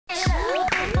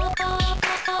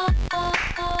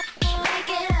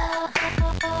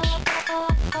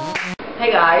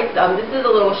Hey guys, this is a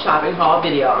little shopping haul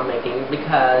video I'm making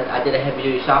because I did a heavy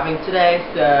duty shopping today,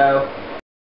 so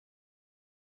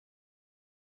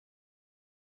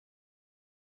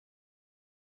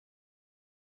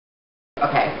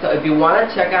okay, so if you want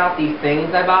to check out these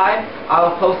things I buy,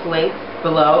 I'll post links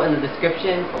below in the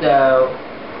description, so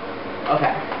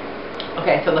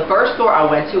okay, so the first store I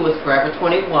went to was Forever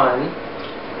 21,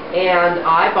 and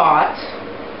I bought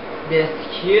this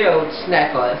huge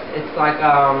necklace. It's like,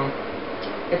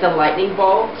 it's a lightning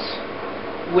bolt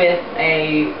with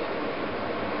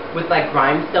like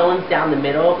rhinestones down the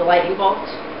middle of the lightning bolt,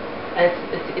 and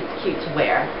it's cute to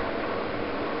wear.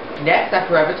 Next, at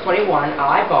Forever 21,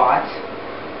 I bought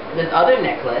this other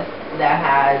necklace that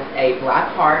has a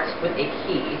black heart with a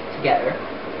key together,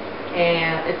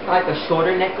 and it's like a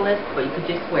shorter necklace, but you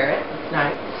could just wear it. It's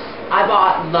nice. I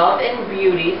bought Love and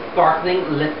Beauty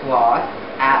Sparkling Lip Gloss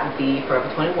at the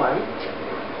Forever 21.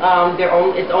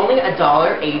 It's only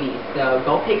 $1.80, so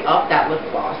go pick up that lip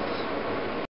gloss.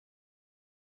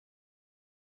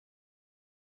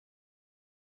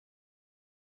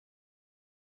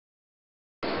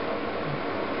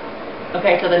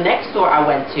 Okay, so the next store I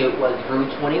went to was Rue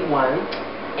 21,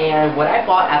 and what I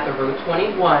bought at the Rue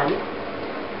 21,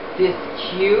 this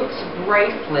cute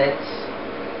bracelet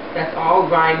that's all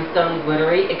rhinestone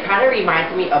glittery. It kind of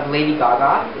reminds me of Lady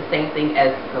Gaga, the same thing as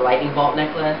the lightning bolt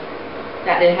necklace.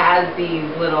 That it has these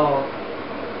little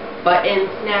button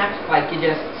snaps, like you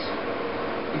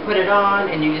put it on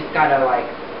and you just gotta like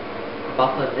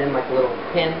buckle it in like a little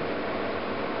pin.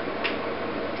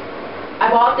 I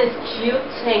bought this cute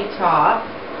tank top.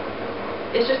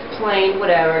 It's just plain,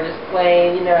 whatever, just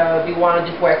plain, you know, if you want to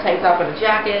just wear a tank top with a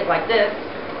jacket like this,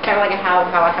 kind of like how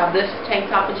I have this tank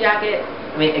top and jacket.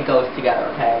 I mean, it goes together,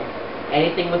 okay?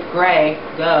 Anything with gray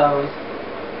goes.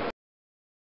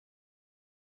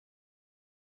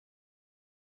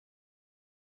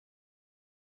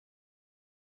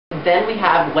 Then we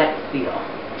have Wet Seal.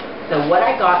 So what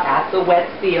I got at the Wet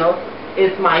Seal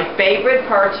is my favorite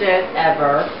purchase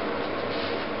ever.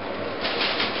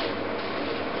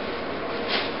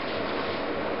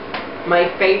 My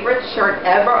favorite shirt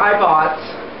ever I bought.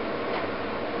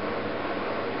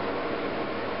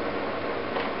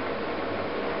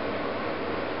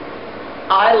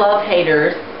 I love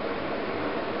haters.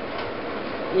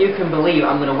 You can believe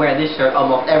I'm going to wear this shirt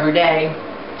almost every day.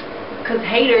 Because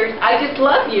haters, I just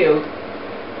love you.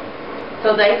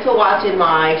 So thanks for watching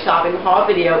my shopping haul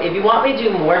video. If you want me to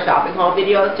do more shopping haul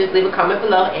videos, just leave a comment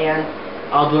below and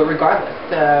I'll do it regardless.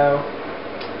 So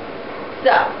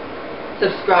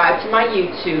subscribe to my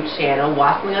YouTube channel,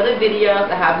 watch my other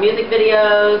videos. I have music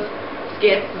videos,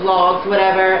 skits, vlogs,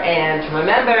 whatever. And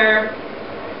remember,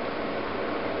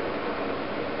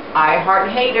 I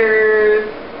heart haters.